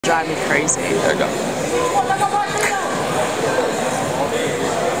drive me crazy. There you go.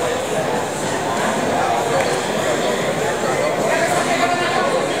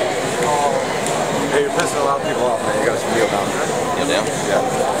 Hey, you're pissing a lot of people off, man. You got some deal down there. Yeah.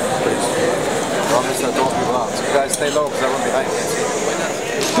 Please. Don't miss that, throwing people out. So you guys stay low because I run behind you.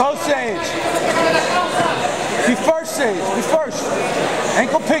 Go, Sage. Be first, Sage. Be first.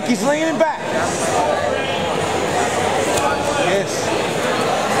 Ankle pick. He's leaning back. Yes.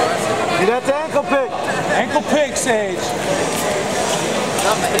 See that ankle pick. Ankle pick, Sage.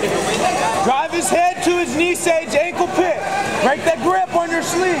 Drive his head to his knee, Sage. Ankle pick. Break that grip on your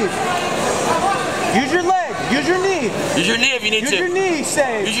sleeve. Use your leg. Use your knee. Use your knee if you need to. Use your knee,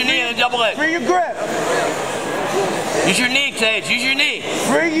 Sage. Use your knee and a double leg. Free your grip. Use your knee, Sage. Use your knee.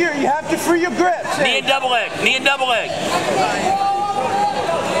 You have to free your grip, Sage. Knee and double leg. Knee and double leg.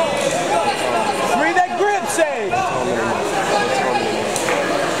 Free that grip, Sage.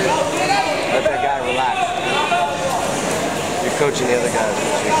 Let that guy relax. You're coaching the other guys.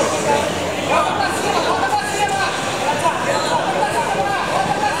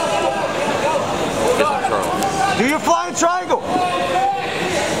 Do your flying triangle.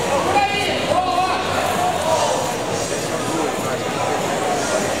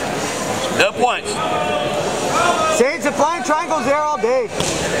 No points. Sage, the flying triangle's there all day.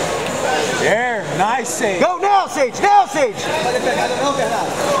 There, nice, Sage. Go now, Sage. Now, Sage.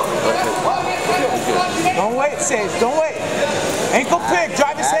 Don't wait, Sage. Don't wait. Ankle pick.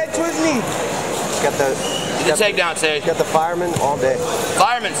 Drive his head to his knee. Got the takedown, Sage. Got the fireman all day.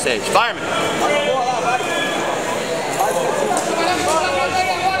 Fireman, Sage. Fireman.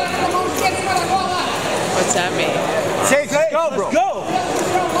 What's that mean? Sage, let's go, bro. Let's go.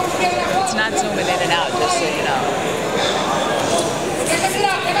 It's not zooming in and out, just so you know.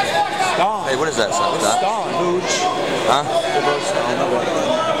 Gone. Hey, what is that sound? It's gone, Hooch. Huh?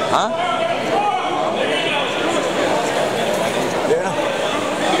 Huh? Yeah.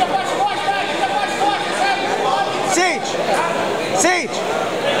 Sage! Sage!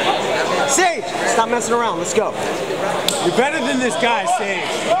 Sage! Stop messing around. Let's go. You're better than this guy, Sage.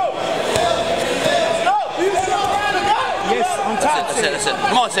 Yes, on top, Sage. That's it.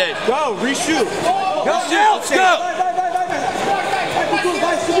 Come on, Sage. Go, reshoot. Go, Let's go.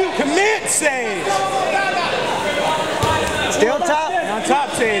 Commit, Sage. Stay on top. Stay on top,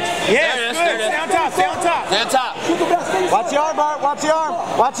 Sage. Yes, There it is, good. there it is. Stay on top, stay on top. Stay on top. Watch the arm, Bart. Watch the arm.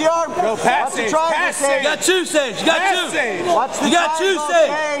 Watch the arm. Go, pass, Watch the Sage. triangle, Pass, Sage. Sage. You got two, Sage. You got Pass, two. Sage. Watch the You got two,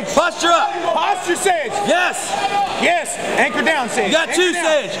 triangle, Sage. Posture up. Posture, Sage. Yes. Yes, anchor down, Sage. You got Anchor two, down.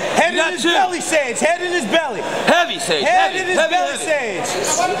 Sage. Head You in got his two. belly, Sage. Head in his belly. Heavy, Sage. Head Heavy. in his Heavy, belly, heavy. Sage.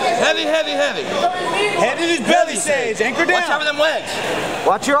 Heavy, heavy, heavy. Head in his belly, Sage. Anchor Watch out down. for them legs.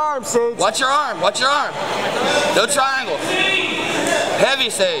 Watch your arm, Sage. Watch your arm. Watch your arm. No triangle. Heavy,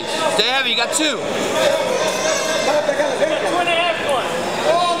 Sage. Stay heavy. You got two.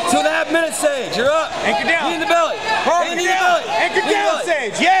 2.5 minutes, Sage. You're up. Anchor down. Knee in the belly. Anchor Knee in the down. belly. Anchor Knee in the down, belly.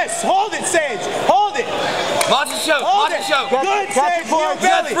 Sage. Yes, hold it, Sage. Hold it. Watch the choke. Hold Watch it. the choke. Good, Catch Sage. it for Knee it. on belly. You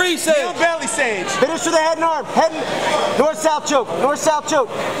got three, Sage. Knee on belly, Sage. Finish with the head and arm. Head, north-south choke. North-south choke.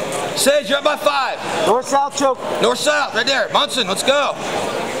 Sage, you're up by 5. North-south choke. North-south, right there. Munson, let's go.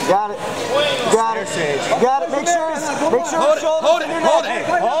 Got it. Got it. Got it. Make sure his shoulders Hold it. in your Hold neck.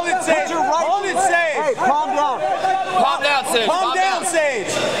 it. Hold it, Sage. Put your right Hold it, Sage. Hey, calm down. Calm down, Sage. Calm down, Sage.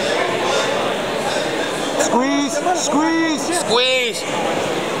 Squeeze. Squeeze. Squeeze.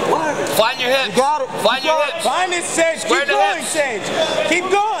 Find your hips. You got it. Find your Keep going. hips. Find it, Sage. Square Keep the going, hips. Sage. Keep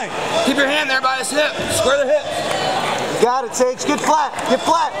going. Keep your hand there by his hip. Square the hips. Got it, Sage. Get flat. Get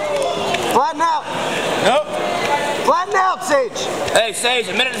flat. Flatten out. Nope. Flatten out, Sage. Hey, Sage,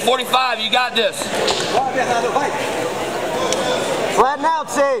 1:45. You got this. Flatten out,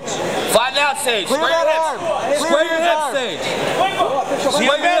 Sage. Flatten out, Sage. Clear Square your that hips. arm. Clear Square your his hips, arm. Sage. Knee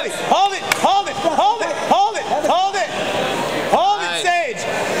on belly. Hold it. Hold it. Hold it. Hold it. Hold it. Hold it, Nice. Sage.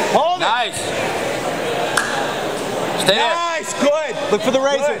 Hold it. Nice. Stay there. Nice. Good. Look for the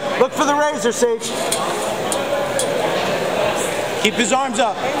razor. Good. Look for the razor, Sage. Keep his arms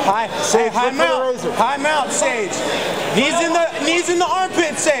up. High, Sage, high look for the mount. razor. High mount, Sage. Knees in the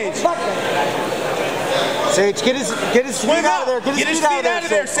armpit, Sage. Sage, get his Swim feet out of there. Get his feet out of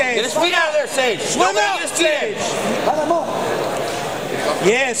there, Sage. Get his feet out of there, Sage. Swim Don't let out, him get his feet in. Sage.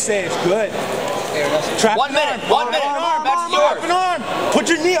 Yes, Sage. Good. Trap 1 an minute. arm. 1 minute. Arm, That's arm, yours. Trap an arm. Put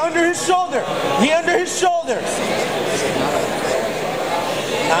your knee under his shoulder. Knee under his shoulder.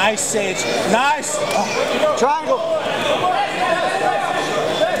 Nice, Sage. Nice. Triangle.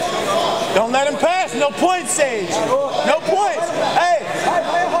 Don't let him pass. No points, Sage. No points. Hey.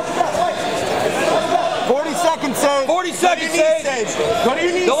 40 seconds. seconds, Sage. 40 seconds, Sage. Go to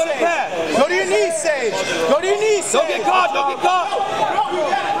your knees, Don't let it Sage. pass. Go to your knees, Sage. Go to your knees, Sage. Don't get caught, don't get caught.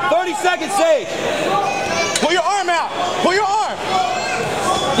 30 seconds, Sage. Pull your arm out. Pull your arm.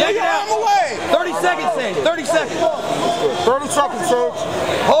 Yank Pull it your out. arm away. 30 seconds, Sage. 30 seconds. 30 seconds, Sage.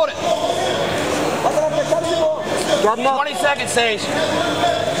 Hold it. Got nothing. 20 seconds, Sage.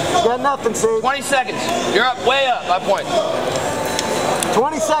 Got nothing, Sage. 20 seconds. You're up, way up, by point.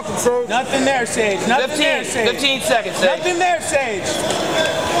 20 seconds, Sage. Nothing there, Sage. Nothing there, Sage. 15 seconds, Sage. Nothing there, Sage.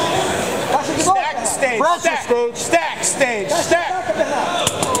 Stack stage. Pressure Stack stage. Stack stage. Stack.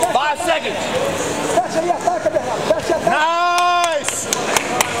 5 seconds. Nice.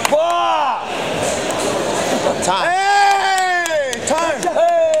 Wow. Time. Hey! Time.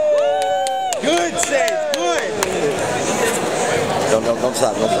 Hey. Good, Sage. Good. Don't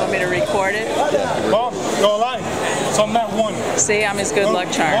stop. Don't Want me to record it? Bob, go line. So I'm at 1. See, I'm his good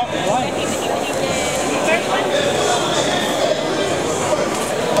luck charm. Line.